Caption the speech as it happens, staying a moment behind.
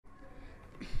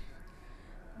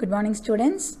Good morning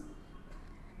students.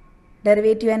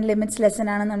 Derivative and limits lesson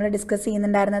ആണ് നമ്മൾ discuss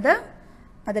ചെയ്യുന്നുണ്ടായിരുന്നത്.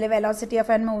 അതിൽ velocity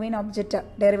of an moving object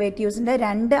ഡെറിവേറ്റീവ്സിൻ്റെ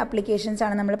രണ്ട് applications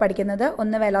ആണ് നമ്മൾ പഠിക്കുന്നത്.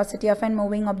 ഒന്ന് വെലോസിറ്റി ഓഫ് ആൻ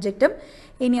മൂവിങ് ഒബ്ജക്റ്റും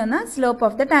ഇനി ഒന്ന് സ്ലോപ്പ്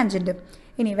ഓഫ് ദ ടാൻജൻറ്റും.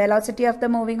 ഇനി വെലോസിറ്റി ഓഫ്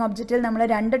ദ മൂവിങ് ഒബ്ജക്റ്റിൽ നമ്മൾ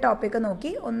രണ്ട് ടോപ്പിക്ക്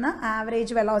നോക്കി. ഒന്ന്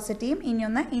ആവറേജ് വെലോസിറ്റിയും ഇനി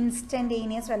ഒന്ന്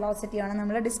ഇൻസ്റ്റൻറ്റേനിയസ് വെലോസിറ്റിയാണ്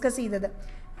നമ്മൾ ഡിസ്കസ് ചെയ്തത്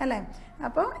അല്ലേ.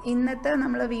 അപ്പോൾ ഇന്നത്തെ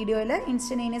നമ്മൾ വീഡിയോയിൽ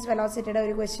ഇൻസ്റ്റൻറ്റേനിയസ് വെലോസിറ്റിയുടെ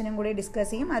ഒരു ക്വസ്റ്റ്യനും കൂടി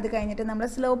ഡിസ്കസ് ചെയ്യും. അത് കഴിഞ്ഞിട്ട് നമ്മൾ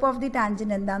സ്ലോപ്പ് ഓഫ് ദി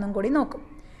ടാൻജൻറ്റ് എന്താണെന്നും കൂടി നോക്കും.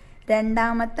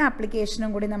 രണ്ടാമത്തെ ആപ്ലിക്കേഷനും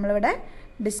കൂടി നമ്മളിവിടെ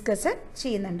ഡിസ്കസ്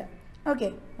ചെയ്യുന്നുണ്ട്. ഓക്കെ,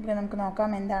 അപ്പോൾ നമുക്ക്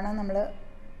നോക്കാം എന്താണ് നമ്മൾ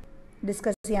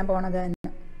ഡിസ്കസ് ചെയ്യാൻ പോണത് എന്ന്.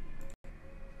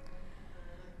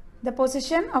 The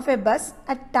position of a bus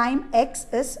at time x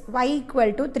is y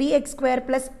equal to 3x square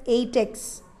plus 8x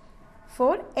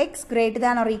for x greater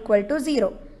than or equal to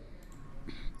 0.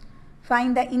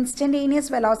 Find the instantaneous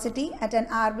velocity at an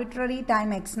arbitrary time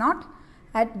x naught.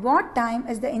 At what time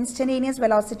is the instantaneous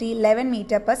velocity 11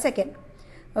 meter per second?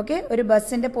 Okay, ഒരു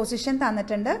ബസ്സിൻ്റെ position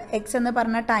തന്നിട്ടുണ്ട്. X എന്ന്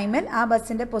പറഞ്ഞ ടൈമിൽ ആ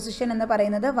ബസ്സിൻ്റെ position എന്ന്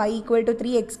പറയുന്നത് y equal to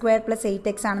 3x square plus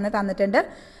 8x ആണെന്ന് തന്നിട്ടുണ്ട്.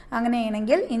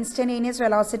 അങ്ങനെയാണെങ്കിൽ instantaneous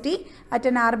velocity at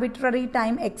an arbitrary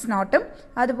time X നോട്ടും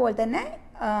അതുപോലെ തന്നെ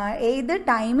ഏത്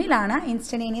ടൈമിലാണ്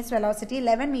instantaneous velocity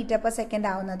 11 metre per second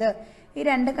ആവുന്നത്, ഈ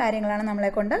രണ്ട് കാര്യങ്ങളാണ്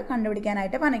നമ്മളെ കൊണ്ട്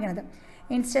കണ്ടുപിടിക്കാനായിട്ട് പറഞ്ഞിരിക്കുന്നത്.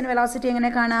 ഇൻസ്റ്റൻറ്റ് വെലോസിറ്റി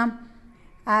എങ്ങനെ കാണാം?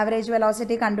 ആവറേജ്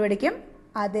വെലോസിറ്റി കണ്ടുപിടിക്കും.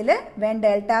 അതിൽ when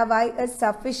delta Y is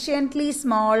sufficiently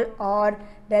small or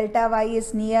delta Y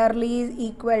is nearly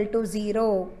equal to 0.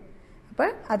 അപ്പോൾ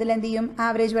അതിലെന്ത് ചെയ്യും?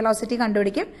 ആവറേജ് വെലോസിറ്റി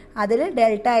കണ്ടുപിടിക്കും. അതിൽ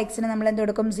ഡെൽറ്റ എക്സിന് നമ്മൾ എന്ത്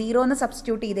കൊടുക്കും? 0 എന്ന്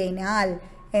സബ്സ്റ്റിറ്റ്യൂട്ട് ചെയ്ത് കഴിഞ്ഞാൽ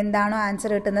എന്താണോ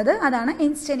ആൻസർ കിട്ടുന്നത് അതാണ്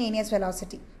ഇൻസ്റ്റൻറ്റേനിയസ്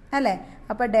വെലോസിറ്റി അല്ലേ.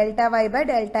 അപ്പോൾ delta Y by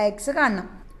delta X കാണണം.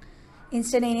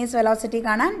 ഇൻസ്റ്റൻറ്റേനിയസ് വെലോസിറ്റി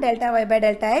കാണാൻ delta Y by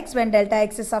delta X when delta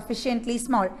X is sufficiently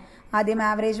small. ആദ്യം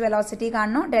ആവറേജ് വെലോസിറ്റി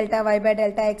കാണുന്നു. Delta Y by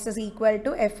delta X is equal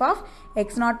to F of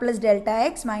X not plus delta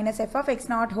X minus F of X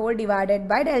not whole divided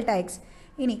by delta X.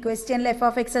 ഇനി ക്വസ്റ്റ്യനിൽ F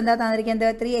of X എന്താ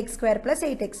തന്നിരിക്കുന്നത്? 3x square plus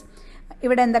 8x.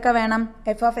 ഇവിടെ എന്തൊക്കെ വേണം?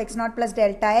 F of X not plus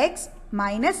delta X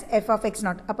minus F of X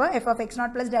not. അപ്പോൾ F of X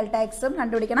not plus delta എക്സും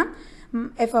കണ്ടുപിടിക്കണം,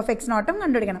 എഫ് ഓഫ് എക്സ് നോട്ടും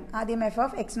കണ്ടുപിടിക്കണം. ആദ്യം F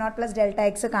of X not plus delta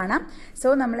X കാണാം. So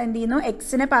നമ്മൾ എന്ത് ചെയ്യുന്നു?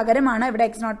 എക്സിന് പകരമാണ് ഇവിടെ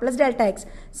X not plus delta X.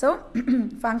 So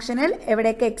ഫംഗ്ഷനിൽ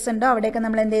എവിടെയൊക്കെ എക്സ് ഉണ്ടോ അവിടെയൊക്കെ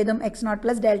നമ്മൾ എന്ത് ചെയ്തും? X not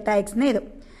plus delta X എന്ന് എഴുതും.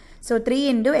 So 3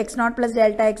 into X not plus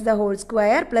delta X the whole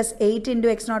square plus 8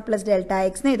 into X not plus delta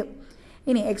X എന്ന് എഴുതും.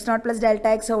 ഇനി X not plus delta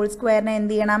X whole സ്ക്വയറിനെ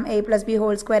എന്ത് ചെയ്യണം? A plus B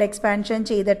whole square expansion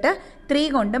ചെയ്തിട്ട് 3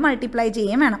 കൊണ്ട് multiply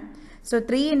ചെയ്യും വേണം. So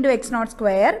 3 into X naught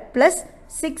square plus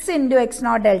 6 into X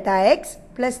not delta X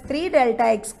plus 3 delta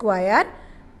X square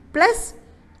plus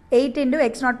 8 into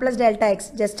X not plus delta X.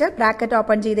 Just bracket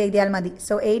open ചെയ്ത് എഴുതിയാൽ മതി.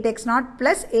 So 8 X not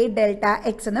plus 8 delta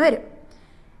X എന്ന് വരും.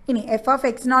 ഇനി F of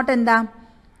X not എന്താ?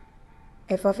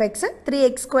 F of X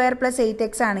 3x square plus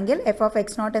 8x ആണെങ്കിൽ F of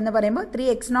X not എന്ന് പറയുമ്പോൾ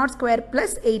 3x naught square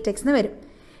plus 8x എന്ന് വരും.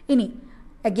 ഇനി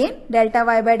again delta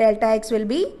Y by delta X will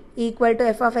be equal to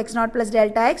F of X not plus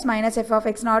delta X minus F of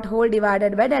X not whole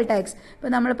divided by delta X.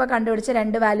 ഇപ്പോൾ നമ്മളിപ്പോൾ കണ്ടുപിടിച്ച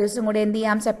രണ്ട് വാല്യൂസും കൂടി എന്ത്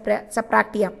ചെയ്യാം?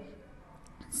 സബ്ട്രാക്ട് ചെയ്യാം.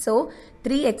 So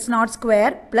 3x naught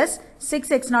square plus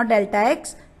 6x not delta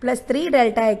X plus 3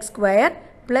 delta X square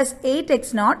plus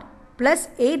 8x not plus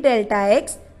 8 delta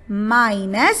X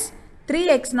minus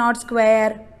 3x naught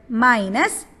square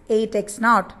minus 8x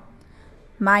not.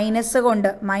 Minus കൊണ്ട്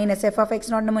minus F of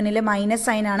X നോട്ടിന് മുന്നിൽ minus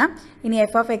sign ആണ്. ഇനി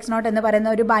F of X not എന്ന് പറയുന്ന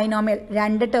ഒരു binomial,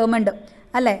 രണ്ട് term ഉണ്ട്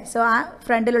അല്ലേ. സോ ആ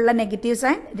ഫ്രണ്ടിലുള്ള നെഗറ്റീവ്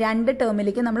സൈൻ രണ്ട്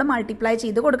ടേമിലേക്ക് നമ്മൾ മൾട്ടിപ്ലൈ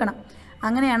ചെയ്ത് കൊടുക്കണം.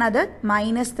 അങ്ങനെയാണ് അത്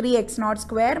minus 3x naught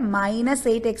square minus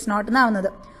 8x not എന്നാവുന്നത്.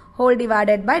 Whole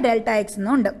divided by delta X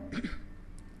എന്നുണ്ട്.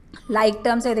 ലൈക്ക്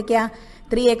ടേംസ് ഏതൊക്കെയാ?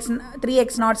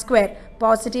 3x naught square,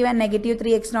 positive and negative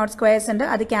 3x not squares ഉണ്ട്,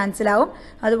 അത് ക്യാൻസൽ ആവും.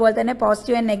 അതുപോലെ തന്നെ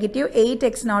പോസിറ്റീവ് ആൻഡ് നെഗറ്റീവ്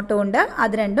 8x നോട്ടും ഉണ്ട്,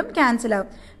 അത് രണ്ടും ക്യാൻസൽ ആവും.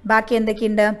 ബാക്കി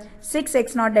എന്തൊക്കെയുണ്ട്?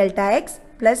 6x not delta X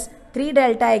plus 3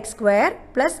 delta X square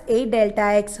plus 8 delta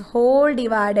X whole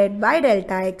divided by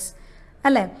delta X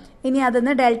അല്ലേ. ഇനി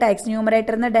അതിന്ന് ഡെൽറ്റ എക്സ്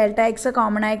ന്യൂമറേറ്ററിൽ നിന്ന് ഡെൽറ്റ എക്സ്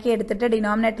കോമൺ ആക്കി എടുത്തിട്ട്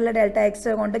ഡിനോമിനേറ്ററിൽ ഡെൽറ്റ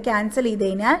എക്സ് കൊണ്ട് ക്യാൻസൽ ചെയ്ത്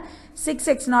കഴിഞ്ഞാൽ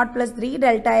 6x not plus 3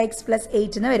 delta X plus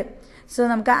 8 എന്ന് വരും. സോ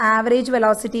നമുക്ക് ആവറേജ്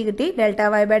വെലോസിറ്റി കിട്ടി. Delta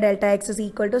Y by delta X is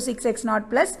equal to 6x not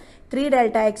plus 3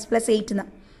 delta X plus 8 എന്ന്.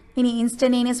 ഇനി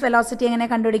ഇൻസ്റ്റൻറ്റേനിയസ് വെലോസിറ്റി എങ്ങനെ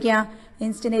കണ്ടുപിടിക്കുക?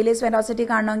 ഇൻസ്റ്റൻറ്റേനിയസ് വെലോസിറ്റി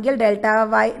കാണണമെങ്കിൽ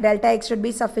delta X should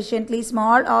be sufficiently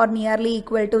small or nearly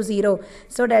equal to 0.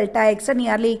 So delta X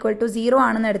nearly equal to 0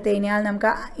 ആണെന്ന് എടുത്തു കഴിഞ്ഞാൽ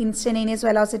നമുക്ക് instantaneous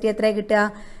velocity എത്ര കിട്ടുക?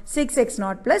 6x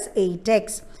not plus 8x.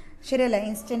 ശരിയല്ലേ?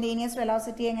 ഇൻസ്റ്റൻറ്റേനിയസ്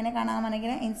വെലോസിറ്റി എങ്ങനെ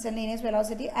കാണാമെന്നെങ്കിൽ instantaneous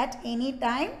velocity at any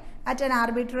time at an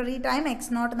arbitrary time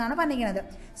X not എന്നാണ് പറഞ്ഞിരിക്കുന്നത്.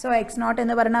 സോ എക്സ് നോട്ട്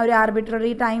എന്ന് പറഞ്ഞ ഒരു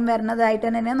ആർബിട്രറി ടൈം വരുന്നതായിട്ട്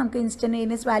തന്നെ നമുക്ക്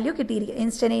ഇൻസ്റ്റൻറ്റേനിയസ് വാല്യൂ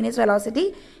ഇൻസ്റ്റൻറ്റേനിയസ് വെലോസിറ്റി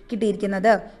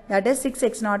കിട്ടിയിരിക്കുന്നത്. That is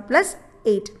 6x not plus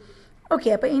 8. Okay,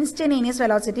 അപ്പോൾ ഇൻസ്റ്റന്റേനിയസ്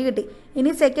വെലോസിറ്റി കിട്ടി.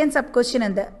 ഇനി സെക്കൻഡ് സബ് ക്വസ്റ്റ്യൻ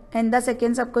എന്താ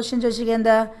സെക്കൻഡ് സബ് ക്വസ്റ്റ്യൻ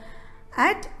ചോദിച്ചിരിക്കുന്നത്?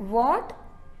 At what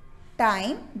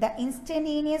time the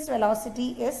instantaneous velocity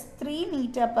is 3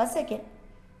 meter per second.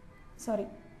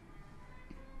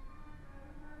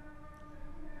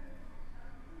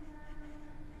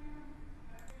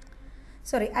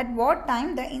 at what time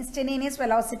the instantaneous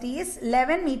velocity is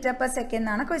 11 meter per second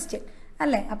എന്നാണ് question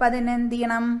അല്ലേ? അപ്പോൾ അതിനെ എന്ത്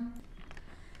ചെയ്യണം?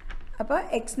 അപ്പോൾ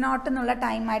x0 എന്നുള്ള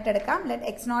ടൈം ആയിട്ട് എടുക്കാം. Let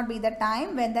x0 B the time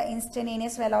when the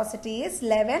instantaneous velocity is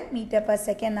 11 meter per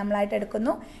second നമ്മളായിട്ട്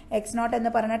എടുക്കുന്നു. x0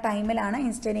 എന്ന് പറയുന്ന ടൈമിലാണ്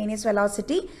instantaneous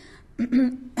velocity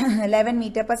 11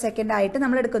 meter per second ആയിട്ട്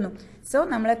നമ്മൾ എടുക്കുന്നു. സോ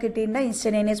നമ്മൾ കിട്ടിയിട്ട്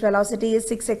ഇൻസ്റ്റന്റേനിയസ് വെലോസിറ്റി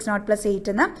 6x0 + 8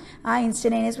 എന്ന്. ആ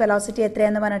ഇൻസ്റ്റന്റേനിയസ് വെലോസിറ്റി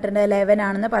എത്രയാണെന്ന് പറഞ്ഞിട്ടുണ്ട്? 11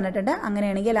 ആണെന്ന് പറഞ്ഞിട്ടുണ്ട്.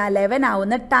 അങ്ങനെയാണെങ്കിൽ ആ 11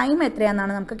 ആവുന്ന ടൈം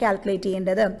എത്രയാണെന്നാണ് നമുക്ക് കാൽക്കുലേറ്റ്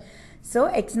ചെയ്യേണ്ടത്. സോ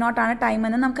x0 ആണ് ടൈം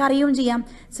എന്ന് നമുക്ക് അറിയുകയും ചെയ്യാം.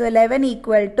 So 11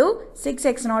 =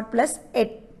 6x0 +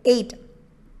 8.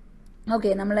 ഓക്കെ,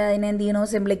 നമ്മൾ അതിനെ എന്ത് ചെയ്യുന്നു?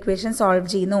 സിമ്പിൾ ഇക്വേഷൻ സോൾവ്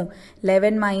ചെയ്യുന്നു.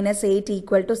 11 - 8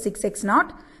 = 6x0,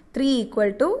 3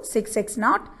 =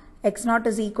 6x0. x0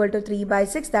 is equal to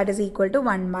 3/6, that is equal to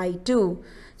 1/2.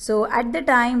 So at the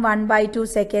time 1/2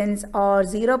 seconds or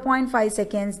 0.5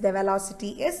 seconds, the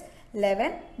velocity is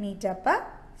 11 meter per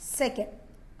second.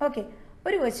 Okay,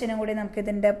 ഒരു ക്വസ്റ്റ്യനും കൂടി നമുക്ക്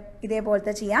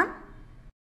ഇതേപോലത്തെ ചെയ്യാം.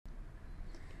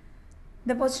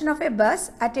 The position of a bus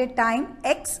at a time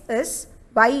x is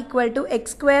y =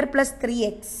 x² +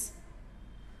 3x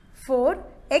for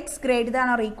x greater than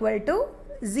or equal to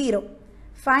 0.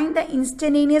 Find the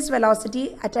instantaneous velocity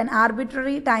at an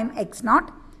arbitrary time x0.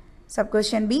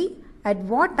 Sub-question B. At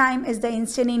what time is the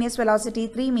instantaneous velocity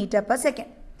 3 meter per second?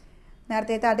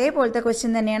 നേരത്തെ അതേപോലത്തെ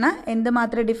question തന്നെയാണ്. എന്ത്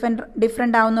മാത്രമേ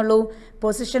different ആവുന്നുള്ളൂ?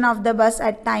 Position of the bus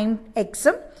at time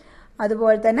എക്സും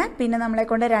അതുപോലെ തന്നെ പിന്നെ നമ്മളെ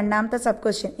കൊണ്ട് രണ്ടാമത്തെ sub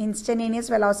question instantaneous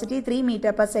velocity 3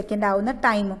 meter per second ആവുന്ന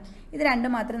ടൈമും. ഇത്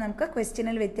രണ്ടും മാത്രമേ നമുക്ക്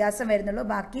ക്വസ്റ്റ്യനിൽ വ്യത്യാസം വരുന്നുള്ളൂ.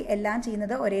 ബാക്കി എല്ലാം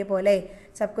ചെയ്യുന്നത് ഒരേപോലെ.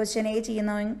 സബ് ക്വസ്റ്റ്യൻ എ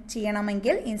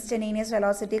ചെയ്യണമെങ്കിൽ ഇൻസ്റ്റന്റേനിയസ്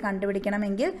വെലോസിറ്റി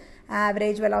കണ്ടുപിടിക്കണമെങ്കിൽ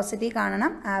ആവറേജ് വെലോസിറ്റി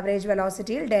കാണണം. Average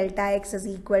വെലോസിറ്റിയിൽ ΔX is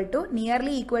equal to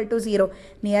nearly equal to 0.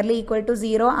 Nearly equal to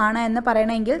 0 ആണ് എന്ന്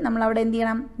പറയണമെങ്കിൽ നമ്മൾ അവിടെ എന്ത്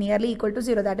ചെയ്യണം? Nearly equal to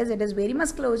 0, that it is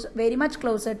very much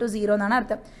closer to 0 എന്നാണ്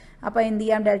അർത്ഥം. അപ്പോൾ എന്ത്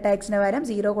ചെയ്യാം? ΔXന്റെ പകരം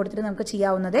 0 കൊടുത്തിട്ട് നമുക്ക്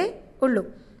ചെയ്യാവുന്നതേ ഉള്ളൂ.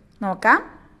 നോക്കാം.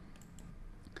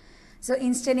 So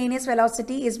instantaneous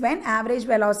velocity is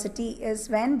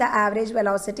when the average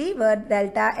velocity where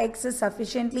delta x is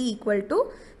sufficiently equal to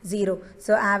 0.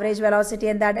 So average velocity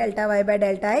and that delta y by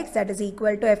delta x, that is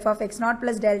equal to f of x0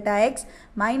 plus delta x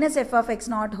minus f of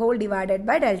x0 whole divided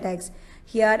by delta x.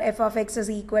 Here f of x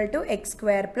is equal to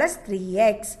x² plus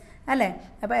 3x. അല്ലേ?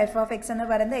 അപ്പോൾ f of x എന്ന്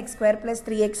പറയുന്നത് x² plus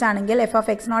 3x ആണെങ്കിൽ f of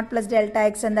x0 plus delta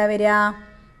x എന്താ വരിക?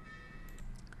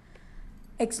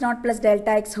 x0 plus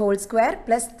delta x whole square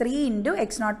plus 3 into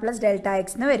x0 plus delta x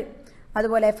എന്ന് വരും.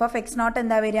 അതുപോലെ f of x0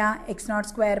 എന്താ വരിക? x0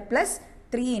 square plus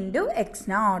 3 into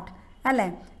x0 അല്ലേ?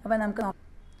 അപ്പോൾ നമുക്ക്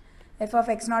f of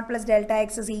x0 plus delta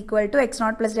x is equal to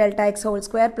x0 plus delta x whole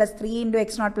square plus 3 into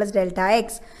x0 plus delta x.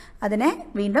 അതിനെ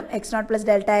വീണ്ടും x0 plus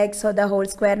delta x the whole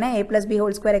square നെ a plus b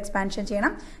whole square expansion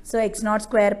ചെയ്യണം. So x0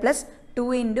 square plus 2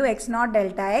 into x0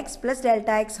 delta x plus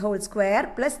delta x whole square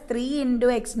plus 3 into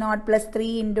x0 plus 3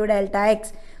 into delta x.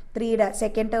 3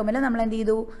 second ടേമിൽ നമ്മൾ എന്ത്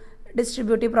ചെയ്തു?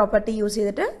 Distributive property use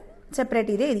ചെയ്തിട്ട്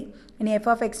separate ചെയ്ത് എഴുതി. ഇനി f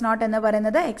of x0 എന്ന്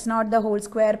പറയുന്നത് x0 the whole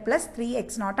square plus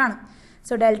 3x0 ആണ്.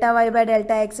 So delta y by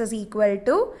delta x is equal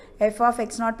to f of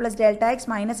x0 plus delta x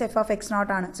minus f of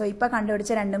x0 ആണ്. So ഇപ്പോൾ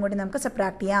കണ്ടുപിടിച്ച രണ്ടും കൂടി നമുക്ക്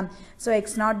സബ്ട്രാക്ട് ചെയ്യാം. So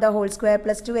x0 the whole square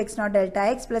plus 2x0 delta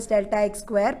x plus delta x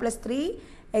square plus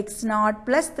 3x0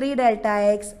 plus 3 delta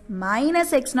x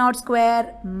minus x0 square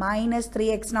minus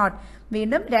 3x0.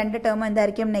 വീണ്ടും രണ്ട് term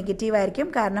എന്തായിരിക്കും? നെഗറ്റീവ് ആയിരിക്കും.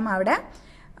 കാരണം അവിടെ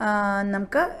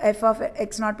നമുക്ക് F of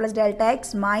x0 plus delta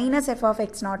X minus F of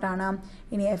x0 ആണ്.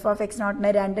 ഇനി F of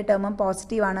x0ൻ്റെ രണ്ട് ടേമും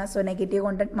പോസിറ്റീവ് ആണ്. സോ നെഗറ്റീവ്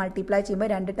കൊണ്ട് മൾട്ടിപ്ലൈ ചെയ്യുമ്പോൾ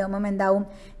രണ്ട് ടേമും എന്താവും?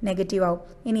 നെഗറ്റീവ് ആവും.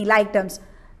 ഇനി like terms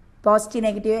positive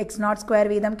negative x0 square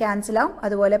വീതം ക്യാൻസൽ ആവും.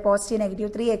 അതുപോലെ പോസിറ്റീവ്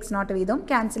നെഗറ്റീവ് 3x0 വീതം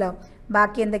ക്യാൻസൽ ആവും.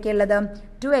 ബാക്കി എന്തൊക്കെയുള്ളത്?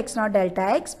 2x0 delta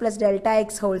X plus delta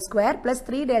X whole square plus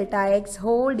 3 delta X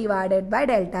whole divided by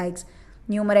delta X.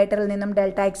 ന്യൂമറേറ്ററിൽ നിന്നും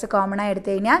ഡെൽറ്റ എക്സ് കോമൺ ആയി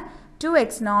എടുത്തു കഴിഞ്ഞാൽ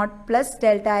 2x0 plus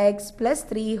delta X plus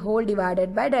 3 whole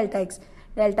divided by delta X.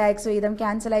 Delta X വീതം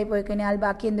cancel ആയി പോയി കഴിഞ്ഞാൽ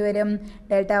ബാക്കി എന്ത് വരും?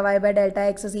 Delta Y by delta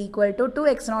X is equal to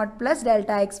 2x0 plus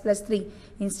delta X plus 3.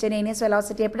 Instantaneous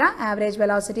velocity എപ്പോഴാണ്? Average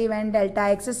velocity when delta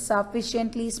X is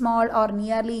sufficiently small or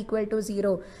nearly equal to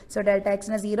 0. So delta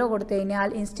എക്സിന് 0 കൊടുത്തു കഴിഞ്ഞാൽ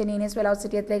ഇൻസ്റ്റന്റേനിയസ്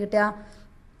വെലോസിറ്റി എത്ര കിട്ടുക?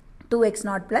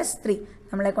 2x0 plus 3.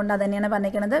 നമ്മളെ കൊണ്ട് അത് തന്നെയാണ്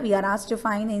പറഞ്ഞിരിക്കുന്നത്. V R ആസ്ഡ് to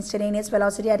find instantaneous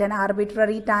velocity at an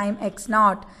arbitrary time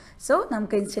x0. So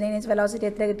നമുക്ക് ഇൻസ്റ്റന്റേനിയസ് വെലോസിറ്റി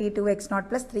എത്ര കിട്ടി? 2x0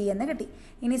 പ്ലസ് 3 എന്ന് കിട്ടി.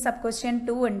 ഇനി സബ് ക്വസ്റ്റ്യൻ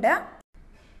 2 ഉണ്ട്.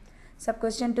 സബ്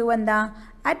ക്വസ്റ്റ്യൻ 2 എന്താ?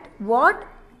 At what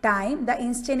time the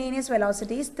instantaneous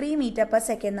velocity is 3 meter per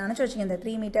second എന്നാണ് ചോദിച്ചിരിക്കുന്നത്.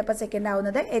 3 meter per second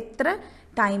ആവുന്നത് എത്ര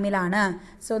ടൈമിലാണ്?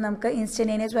 സോ നമുക്ക്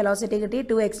ഇൻസ്റ്റന്റേനിയസ് വെലോസിറ്റി കിട്ടി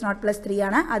 2x0 + 3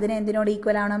 ആണ്. അതിനെ എന്തിനോട്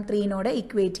ഈക്വൽ ആവണം? 3നോട്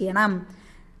ഇക്വേറ്റ് ചെയ്യണം.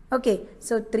 Okay,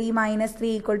 so 3 minus 3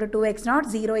 equal to 2x0,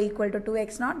 0 equal to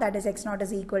 2x0, that is x0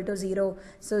 is equal to 0.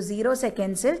 So 0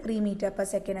 seconds 3 meter per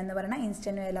second എന്ന് പറയുന്ന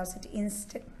instant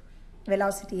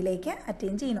velocity-യിലേക്ക്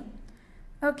attain ചെയ്യുന്നു.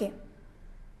 Okay.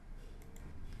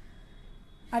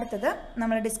 അടുത്തത്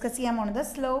നമ്മൾ ഡിസ്കസ് ചെയ്യാൻ പോകുന്നത്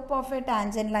slope of A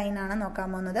tangent line ആണ് നോക്കാൻ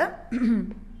പോകുന്നത്.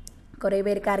 കുറേ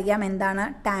പേർക്ക് അറിയാം എന്താണ്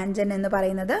ടാൻജന്റ് എന്ന്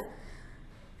പറയുന്നത്.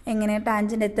 എങ്ങനെ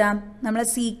ടാൻജന്റ് എത്താം? നമ്മൾ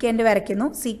സീക്കൻഡ് വരയ്ക്കുന്നു.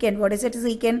 Second, what is it?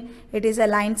 Second it is A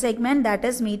line segment that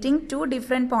is meeting 2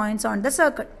 different points on the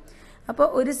circle. അപ്പോൾ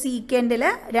ഒരു സീക്കൻഡിൽ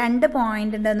 2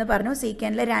 പോയിന്റ് ഉണ്ടെന്ന് പറഞ്ഞു.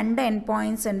 സീക്കൻഡിൽ 2 എൻഡ്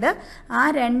പോയിന്റ്സ് ഉണ്ട്. ആ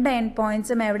 2 എൻഡ്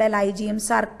പോയിന്റ്സും എവിടെ ലൈ ചെയ്യും?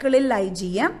 സർക്കിളിൽ ലൈ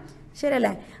ചെയ്യാം.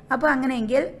 ശരിയല്ലേ? അപ്പോൾ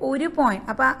അങ്ങനെയെങ്കിൽ ഒരു പോയിന്റ്,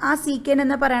 അപ്പോൾ ആ സീക്കൻഡ്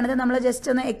എന്ന് പറയുന്നത് നമ്മൾ ജസ്റ്റ്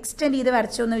ഒന്ന് എക്സ്റ്റെൻഡ് ചെയ്ത്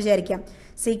വരച്ചു എന്ന് വിചാരിക്കാം.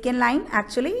 Second line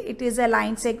actually it is A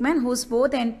line segment whose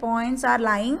both end points R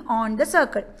lying on the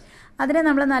circle. അതിനെ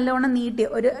നമ്മൾ നല്ലോണം നീട്ടി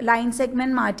ഒരു ലൈൻ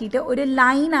സെഗ്മെന്റ് മാറ്റിയിട്ട് ഒരു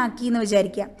ലൈൻ ആക്കി എന്ന്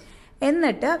വിചാരിക്കാം.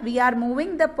 എന്നിട്ട് V are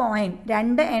moving the point,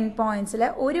 2 end പോയിന്റ്സിൽ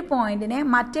ഒരു പോയിന്റിനെ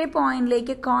മറ്റേ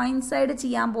പോയിന്റിലേക്ക് കോയിൻസൈഡ്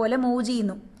ചെയ്യാൻ പോലെ മൂവ്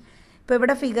ചെയ്യുന്നു. ഇപ്പോൾ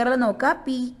ഇവിടെ ഫിഗറിൽ നോക്കുക,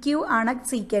 PQ ആണ്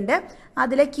സീക്കൻഡ്.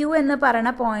 അതിലെ Q എന്ന്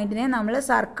പറയുന്ന പോയിന്റിനെ നമ്മൾ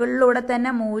സർക്കിളിലൂടെ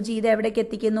തന്നെ മൂവ് ചെയ്ത് എവിടേക്ക്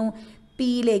എത്തിക്കുന്നു?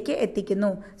 Pയിലേക്ക്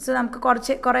എത്തിക്കുന്നു. സോ നമുക്ക്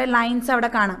കുറേ ലൈൻസ് അവിടെ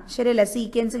കാണാം. ശരിയല്ലേ?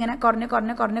 സീക്വൻസ് ഇങ്ങനെ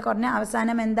കുറഞ്ഞ്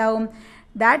അവസാനം എന്താവും?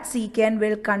 That secant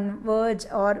will converge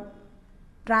or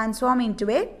transform into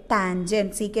a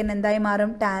tangent. Secant എന്തായി മാറും?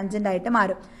 ടാൻജന്റ് ആയിട്ട്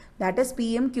മാറും. ദാറ്റ് ഈസ്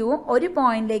പിയും ക്യൂവും ഒരു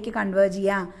പോയിന്റിലേക്ക് കൺവേർജ്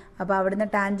ചെയ്യാം. അപ്പോൾ അവിടുന്ന്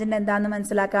ടാൻജന്റ് എന്താണെന്ന്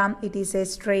മനസ്സിലാക്കാം. It is A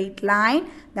straight line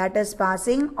that is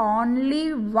passing only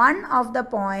one of the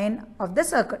point of the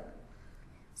circle.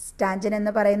 Tangent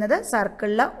എന്ന് പറയുന്നത്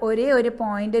സർക്കിളിലെ ഒരേ ഒരു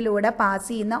പോയിന്റിലൂടെ പാസ്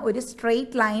ചെയ്യുന്ന ഒരു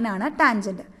സ്ട്രെയിറ്റ് ലൈനാണ്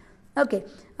ടാൻജന്റ്. ഓക്കെ,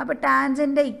 അപ്പോൾ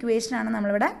ടാൻജൻ്റെ ഇക്വേഷൻ ആണ്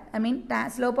നമ്മളിവിടെ,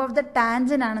 സ്ലോപ്പ് ഓഫ് ദ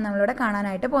ടാൻജന്റ് ആണ് നമ്മളിവിടെ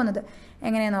കാണാനായിട്ട് പോകുന്നത്.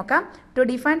 എങ്ങനെ നോക്കാം? To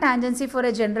define tangency four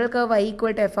A general curve y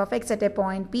equal to f of x at a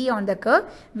point p on the curve,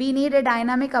 we need a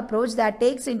dynamic approach that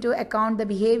takes into account the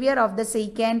behavior of the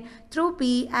secant through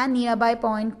p and nearby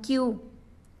point q.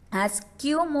 As q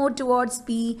move towards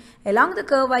p along the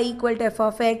curve y equal to f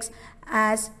of x,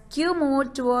 as q move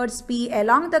towards p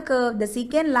along the curve, the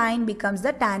secant line becomes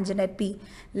the tangent at p.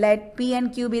 Let p and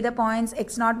q be the points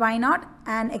x0, y0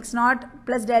 and x0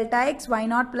 plus delta x,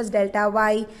 y0 plus delta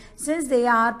y. Since they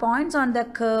are points on the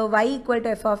curve y equal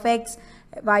to f of x,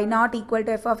 y0 equal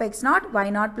to f of x0,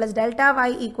 y0 plus delta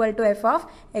y equal to f of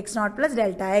x0 plus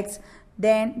delta x.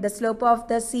 Then the slope of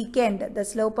the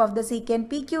secant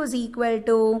pq is equal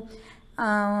to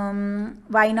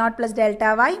y0 plus delta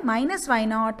y minus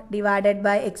y0 divided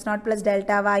by x0 plus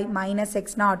delta y minus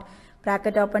x0.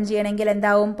 Bracket open ചെയ്യണമെങ്കിൽ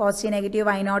എന്താവും? Positive negative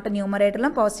y0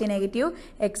 ന്യൂമറേറ്ററിലും positive negative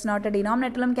x0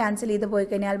 ഡിനോമിനേറ്ററിലും cancel ചെയ്ത് പോയി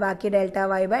കഴിഞ്ഞാൽ ബാക്കി delta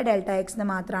y by delta x എന്ന്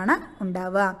മാത്രമാണ്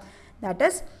ഉണ്ടാവുക. That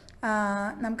is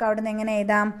നമുക്ക് അവിടെ നിന്ന് എങ്ങനെ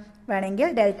എഴുതാം വേണമെങ്കിൽ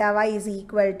delta y is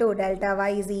equal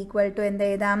to എന്ത്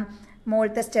എഴുതാം?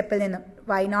 മുകളിലത്തെ സ്റ്റെപ്പിൽ നിന്നും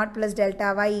y0 plus delta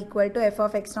y equal to f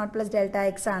of x0 plus delta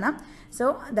x ആണ്. So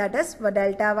that is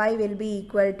delta y will be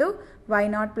equal to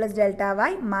y0 plus delta y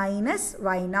minus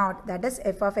y0. That is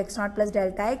f of x0 plus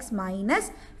delta x minus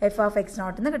f of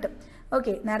x0 എന്ന് കിട്ടും.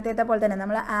 Okay, നേരത്തെ പോലെ തന്നെ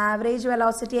നമ്മൾ average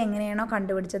velocity എങ്ങനെയാണോ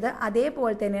കണ്ടുപിടിച്ചത്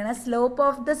അതേപോലെ തന്നെയാണ് സ്ലോപ്പ്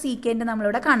ഓഫ് ദ സീക്കൻഡ്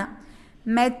നമ്മളിവിടെ കാണാം.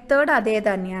 മെത്തേഡ് അതേ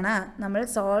തന്നെയാണ്. നമ്മൾ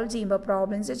സോൾവ് ചെയ്യുമ്പോൾ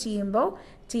പ്രോബ്ലംസ്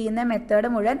ചെയ്യുന്ന മെത്തേഡ്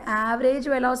മുഴുവൻ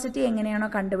ആവറേജ് വെലോസിറ്റി എങ്ങനെയാണോ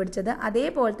കണ്ടുപിടിച്ചത്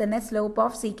അതേപോലെ തന്നെ സ്ലോപ്പ്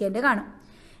ഓഫ് സീക്കൻഡ് കാണും.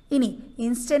 ഇനി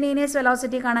ഇൻസ്റ്റന്റേനിയസ്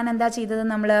വെലോസിറ്റി കാണാൻ എന്താ ചെയ്തത്?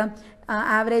 നമ്മൾ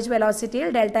average വെലോസിറ്റിയിൽ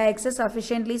delta X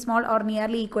sufficiently small or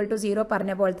nearly equal to 0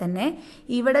 പറഞ്ഞ പോലെ തന്നെ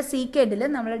ഇവിടെ സീക്കൻഡിൽ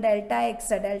നമ്മൾ ഡെൽറ്റ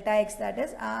എക്സ് ദാറ്റ്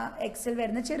ഈസ് ആ എക്സിൽ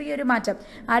വരുന്ന ചെറിയൊരു മാറ്റം,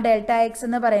 ആ ഡെൽറ്റ എക്സ്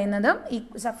എന്ന് പറയുന്നതും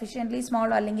സഫിഷ്യൻ്റ്ലി സ്മോൾ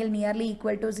അല്ലെങ്കിൽ നിയർലി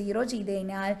ഈക്വൽ ടു 0 ചെയ്ത്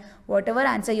കഴിഞ്ഞാൽ what ever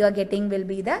answer you are getting will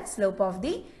be the slope of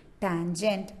the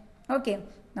tangent. Okay,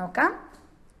 നോക്കാം.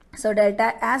 So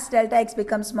as delta x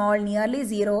becomes small, nearly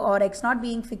 0 or x0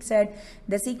 being fixed,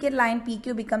 the secant line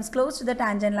PQ becomes close to the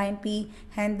tangent line P.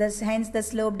 Hence the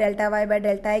slope delta y by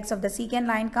delta x of the secant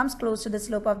line comes close to the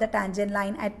slope of the tangent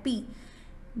line at P.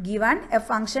 Given a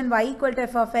function y equal to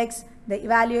f of x, the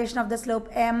evaluation of the slope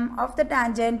m of the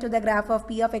tangent to the graph of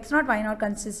P of x0, y0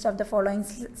 consists of the following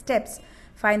steps.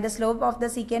 Find the slope of the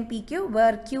secant PQ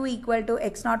where q equal to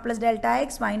x0 plus delta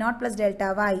x, y0 plus delta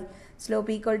y. Slope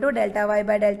equal to delta y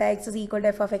by delta x is equal to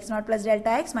f of x0 plus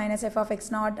delta x minus f of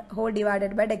x0 whole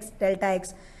divided by delta x.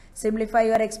 Simplify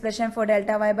your expression for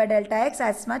delta y by delta x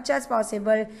as much as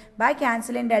possible by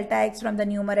cancelling delta x from the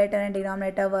numerator and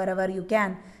denominator wherever you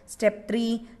can. Step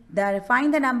 3. Find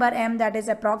the number m that is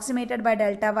approximated by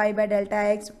delta y by delta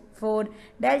x for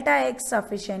delta x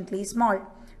sufficiently small.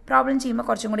 Problem ചെയ്യുമ്പോൾ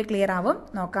കുറച്ചും കൂടി clear ആവും.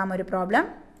 നോക്കാം ഒരു problem.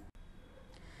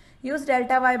 Use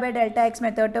delta y by delta x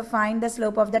method to find the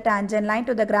slope of the tangent line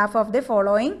to the graph of the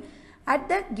following at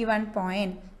the given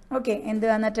point. Okay, എന്ത്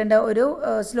തന്നിട്ടുണ്ട്? ഒരു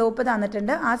slope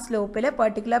തന്നിട്ടുണ്ട്. ആ സ്ലോപ്പിൽ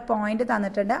പെർട്ടിക്കുലർ പോയിന്റ്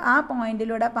തന്നിട്ടുണ്ട്. ആ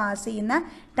പോയിന്റിലൂടെ പാസ് ചെയ്യുന്ന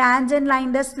tangent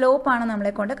ലൈനിൻ്റെ സ്ലോപ്പാണ്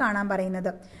നമ്മളെ കൊണ്ട് കാണാൻ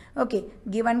പറയുന്നത്. ഓക്കെ,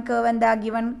 ഗിവൺ കർവ് എന്താ?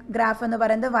 ഗിവൺ ഗ്രാഫ് എന്ന്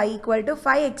പറയുന്നത് y equal to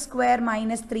 5x²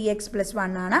 minus 3x plus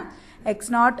 1 ആണ്.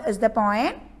 x0 is the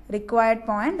point, required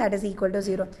point, that is equal to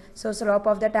 0. So slope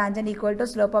of the tangent equal to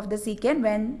slope of the secant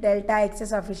when delta x is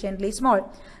sufficiently small.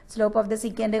 Slope of the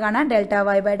secant is delta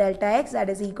y by delta x, that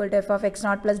is equal to f of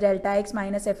x0 plus delta x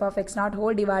minus f of x0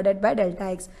 whole divided by delta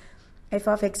x. f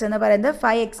of x എന്ന് പറയുന്നത്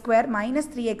 5x² minus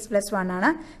 3x plus 1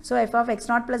 ആണ്. So f of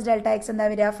x0 plus delta x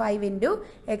എന്താ വരിക? 5 into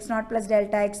x0 plus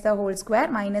delta x the whole square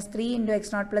minus 3 into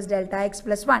x0 plus delta x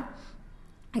plus 1.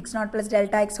 x0 plus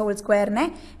delta x whole square ne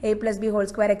a plus b whole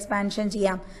square expansion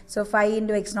ചെയ്യാം. So 5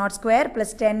 into x0 square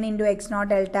plus 10 into x0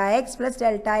 delta x plus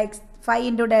delta x 5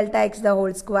 into delta x the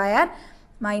whole square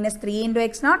minus 3 into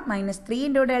x0 minus 3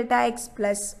 into delta x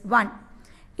plus 1.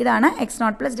 ഇതാണ്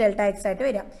x0 plus delta x ആയിട്ട്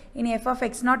വരിക. ഇനി f of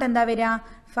x0 എന്താ വരിക?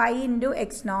 5 into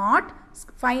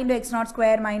x0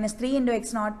 square minus 3 into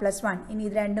x0 plus 1. ഇനി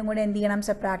ഇത് രണ്ടും കൂടെ എന്ത് ചെയ്യണം?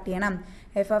 സബ്ട്രാക്ട് ചെയ്യണം.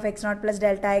 f of x0 plus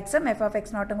delta x ഉം f of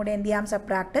x0 ഉം കൂടെ എന്ത് ചെയ്യാം?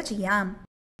 സബ്ട്രാക്ട് ചെയ്യാം.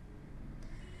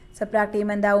 Subtract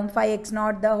ചെയ്യുമ്പോൾ എന്താവും?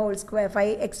 5x0 the whole square,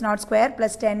 5x0 square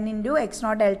plus 10 into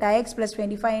x0 delta x plus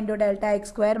 25 into delta x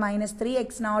square minus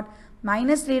 3x0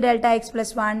 minus 3 delta x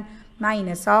plus 1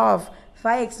 minus of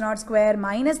 5x0 square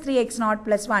minus 3x0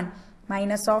 plus 1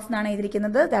 minus of എന്നാണ്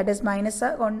എഴുതിയിരിക്കുന്നത്. That is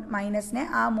മൈനസിനെ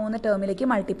ആ 3 ടേമിലേക്ക്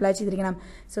multiply ചെയ്തിരിക്കണം.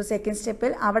 So second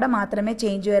സ്റ്റെപ്പിൽ അവിടെ മാത്രമേ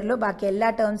change വരുള്ളൂ. ബാക്കി എല്ലാ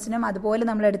ടേംസിനും അതുപോലെ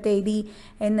നമ്മൾ എടുത്ത് എഴുതി.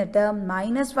 എന്നിട്ട്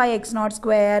minus 5x0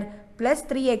 square plus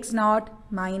 3x0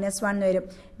 minus 1 വരും.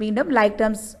 വീണ്ടും ലൈക്ക്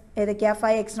ടേംസ് ഏതൊക്കെയാ?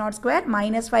 5x0 square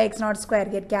minus 5x0 square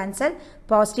get cancel,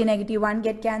 positive negative 1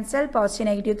 get cancel, positive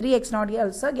negative 3x0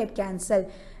 also get cancel.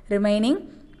 Remaining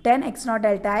 10x0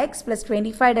 delta x plus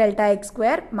 25 delta x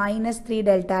square minus 3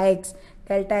 delta x.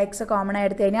 Delta x common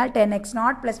എടുത്തു കഴിഞ്ഞാൽ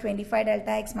 10x0 plus 25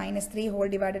 delta x minus 3 whole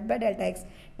divided by delta x.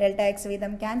 Delta x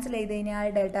വീതം cancel ചെയ്ത് കഴിഞ്ഞാൽ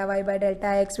delta y by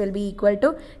delta x will be equal to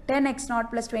 10x0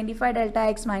 plus 25 delta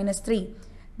x minus 3.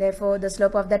 Therefore, the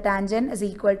slope of the tangent is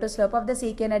equal to slope of the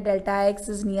secant at delta x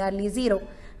is nearly 0.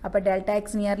 അപ്പോൾ delta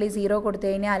x nearly 0 കൊടുത്തു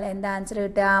കഴിഞ്ഞാൽ എന്താ answer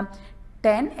കിട്ടുക?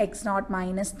 10x0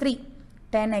 minus 3.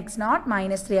 10x0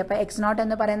 minus 3. അപ്പോൾ x0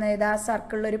 എന്ന് പറയുന്നത് ഏതാ?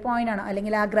 സർക്കിളിലൊരു point ആണ്,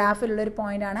 അല്ലെങ്കിൽ ആ ഗ്രാഫിലുള്ളൊരു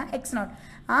പോയിന്റ് ആണ് x0.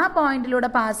 ആ പോയിന്റിലൂടെ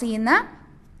പാസ് ചെയ്യുന്ന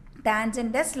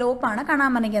ടാൻജൻ്റെ സ്ലോപ്പാണ് കാണാൻ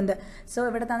പറഞ്ഞിരിക്കുന്നത്. സോ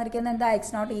ഇവിടെ തന്നിരിക്കുന്നത് എന്താ?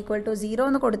 x0 ഈക്വൽ ടു 0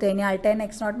 എന്ന് കൊടുത്തു കഴിഞ്ഞാൽ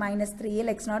 10x0 മൈനസ് 3യിൽ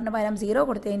x0ന് പകരം 0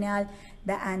 കൊടുത്തു കഴിഞ്ഞാൽ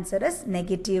the answer is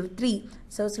 -3.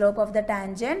 So slope of the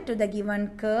tangent to the given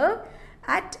curve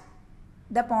at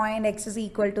the point x is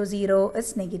equal to 0 is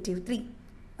 -3.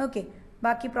 Okay.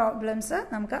 ബാക്കി പ്രോബ്ലംസ്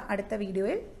നമുക്ക് അടുത്ത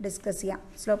വീഡിയോയിൽ ഡിസ്കസ് ചെയ്യാം.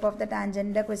 സ്ലോപ്പ് ഓഫ് ദ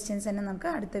ടാൻജൻറ്റിൻ്റെ ക്വസ്റ്റ്യൻസ് തന്നെ നമുക്ക്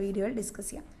അടുത്ത വീഡിയോയിൽ ഡിസ്കസ്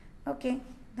ചെയ്യാം. Okay,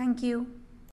 thank you.